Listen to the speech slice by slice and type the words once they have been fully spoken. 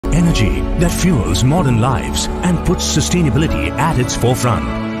energy that fuels modern lives and puts sustainability at its forefront.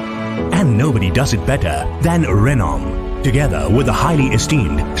 And nobody does it better than Renom. Together with the highly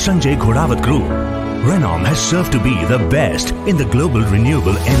esteemed Sanjay Ghodawat Group, Renom has served to be the best in the global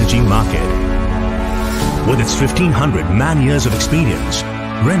renewable energy market. With its 1500 man-years of experience,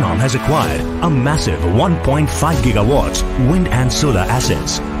 Renom has acquired a massive 1.5 gigawatts wind and solar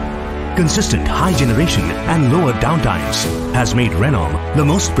assets. Consistent high generation and lower downtimes has made Renom the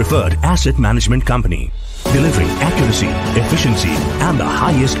most preferred asset management company, delivering accuracy, efficiency and the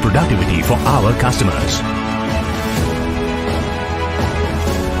highest productivity for our customers.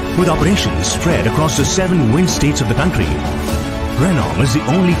 With operations spread across the 7 wind states of the country, Renom is the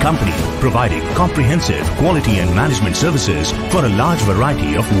only company providing comprehensive quality and management services for a large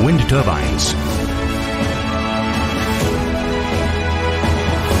variety of wind turbines.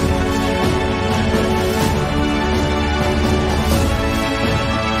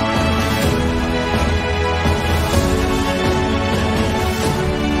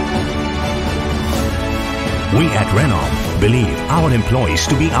 We at Renom believe our employees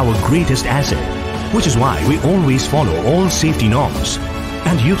to be our greatest asset, which is why we always follow all safety norms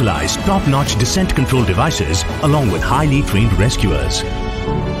and utilize top-notch descent control devices along with highly trained rescuers.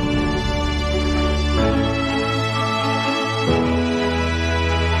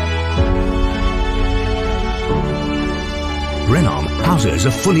 Renom houses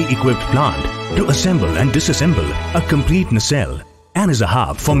a fully equipped plant to assemble and disassemble a complete nacelle and is a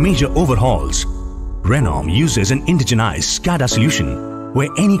hub for major overhauls. Renom uses an indigenized SCADA solution where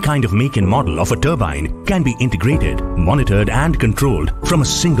any kind of make and model of a turbine can be integrated, monitored and controlled from a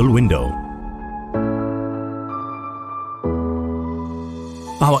single window.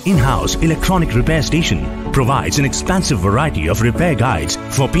 Our in-house electronic repair station provides an expansive variety of repair guides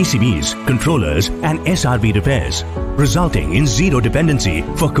for PCBs, controllers and SRB repairs, resulting in zero dependency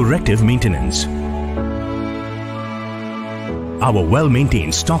for corrective maintenance. Our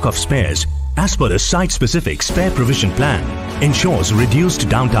well-maintained stock of spares as per the site-specific spare provision plan ensures reduced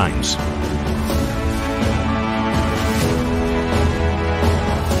downtimes.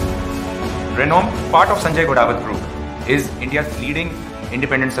 Renom, part of Sanjay Ghodawat Group, is India's leading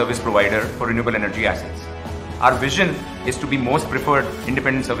independent service provider for renewable energy assets. Our vision is to be most preferred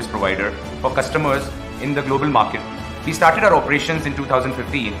independent service provider for customers in the global market. We started our operations in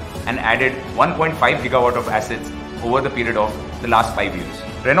 2015 and added 1.5 gigawatt of assets over the period of the last 5 years.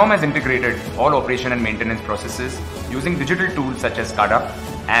 Renom has integrated all operation and maintenance processes using digital tools such as SCADA,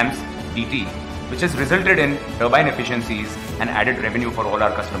 AMS, DT, which has resulted in turbine efficiencies and added revenue for all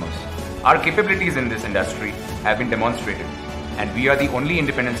our customers. Our capabilities in this industry have been demonstrated, and we are the only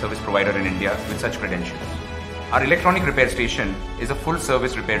independent service provider in India with such credentials. Our electronic repair station is a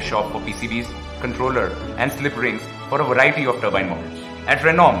full-service repair shop for PCBs, controller and slip rings for a variety of turbine models. At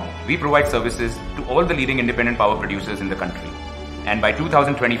Renom, we provide services to all the leading independent power producers in the country. And by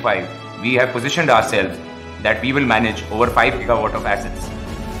 2025, we have positioned ourselves that we will manage over 5 gigawatt of assets.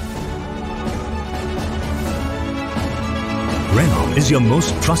 Renom is your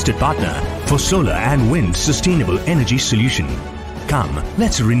most trusted partner for solar and wind sustainable energy solution. Come,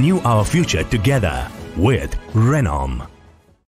 let's renew our future together with Renom.